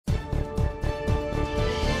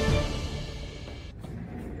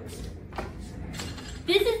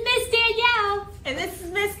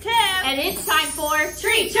And it's time for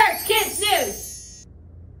Tree Church Kids News.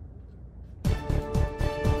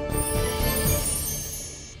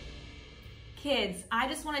 Kids, I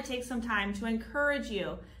just want to take some time to encourage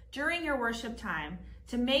you during your worship time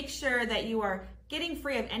to make sure that you are getting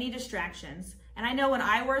free of any distractions. And I know when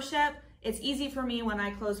I worship, it's easy for me when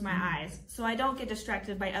I close my eyes, so I don't get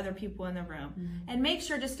distracted by other people in the room. And make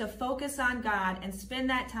sure just to focus on God and spend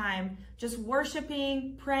that time just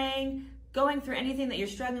worshiping, praying, going through anything that you're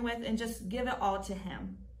struggling with, and just give it all to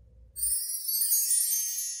Him.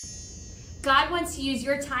 God wants to use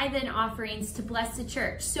your tithe and offerings to bless the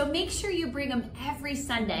church, so make sure you bring them every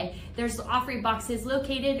Sunday. There's offering boxes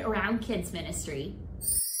located around kids ministry.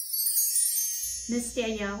 Miss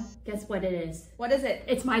Danielle, guess what it is? What is it?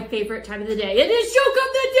 It's my favorite time of the day. It is Joke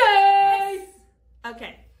of the Day!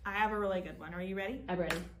 Okay, I have a really good one. Are you ready? I'm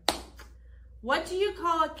ready. What do you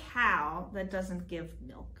call a cow that doesn't give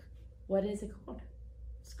milk? What is it called?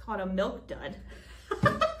 It's called a milk dud.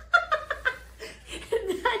 That's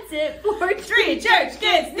it for Tree Church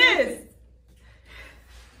Kids News!